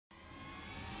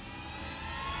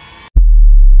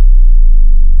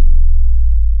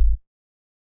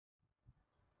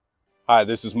Hi,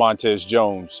 this is Montez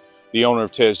Jones, the owner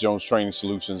of Tez Jones Training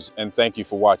Solutions, and thank you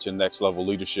for watching Next Level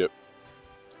Leadership.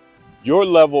 Your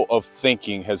level of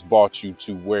thinking has brought you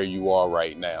to where you are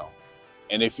right now.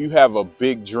 And if you have a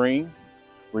big dream,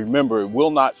 remember it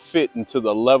will not fit into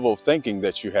the level of thinking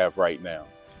that you have right now.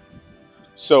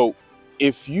 So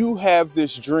if you have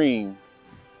this dream,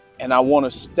 and I want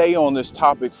to stay on this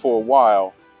topic for a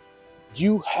while,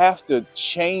 you have to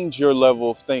change your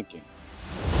level of thinking.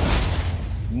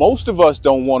 Most of us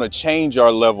don't want to change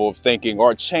our level of thinking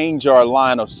or change our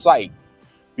line of sight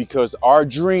because our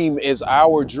dream is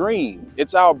our dream.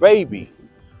 It's our baby.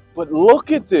 But look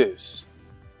at this.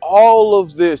 All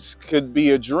of this could be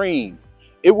a dream.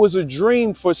 It was a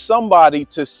dream for somebody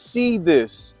to see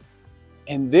this,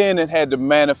 and then it had to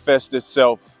manifest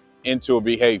itself into a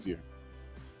behavior.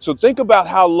 So think about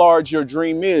how large your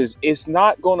dream is. It's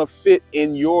not going to fit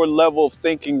in your level of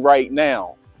thinking right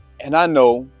now. And I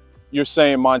know you're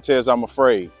saying, Montez, I'm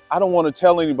afraid. I don't want to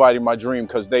tell anybody my dream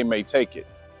because they may take it.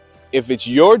 If it's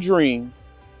your dream,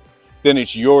 then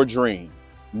it's your dream.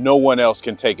 No one else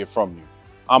can take it from you.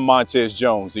 I'm Montez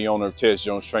Jones, the owner of Tez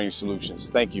Jones Training Solutions.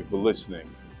 Thank you for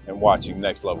listening and watching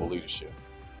Next Level Leadership.